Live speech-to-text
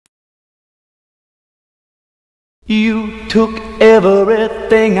You took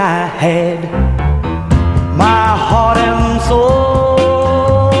everything I had, my heart and soul,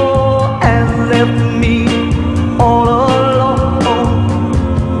 and left me all alone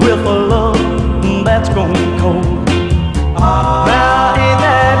with a love that's grown cold. Now ain't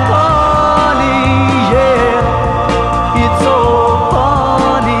that funny? Yeah, it's so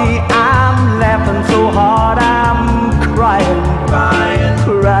funny. I'm laughing so hard I'm crying, crying,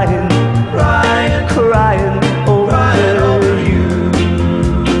 crying, crying, crying over you.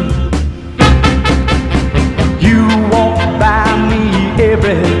 You walk by me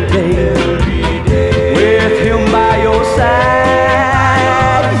every day, with him by your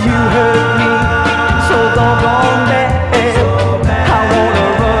side. You hurt me so doggone bad. I wanna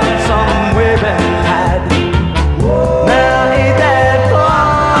run somewhere and hide. Now ain't that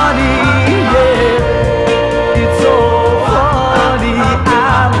funny? Yeah, it's so funny.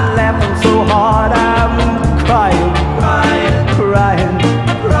 I'm laughing so hard I'm crying, crying, crying,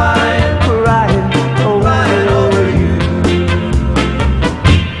 crying, crying over you.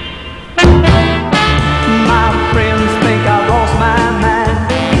 My friends think I've lost my mind,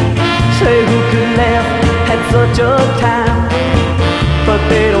 say who could laugh at such a time, but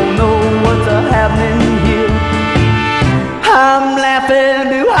they don't know what's happening here. I'm laughing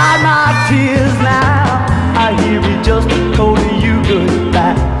to hide my tears now. I hear he just told you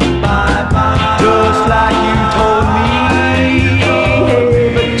goodbye, bye bye, just like you told me. Hey,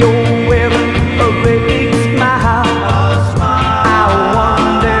 but you're wearing a great big smile. I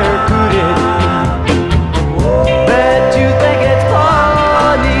wonder could it be that you think it's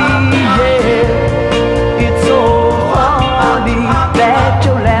funny? Yeah, it's so funny that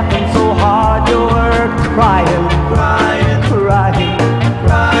you're laughing so hard you're crying, crying, crying,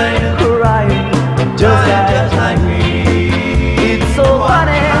 crying, crying, just like me. It's so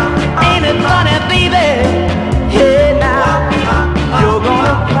funny, ain't it funny, baby? Hey, now you're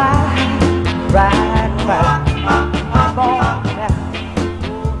gonna cry, cry.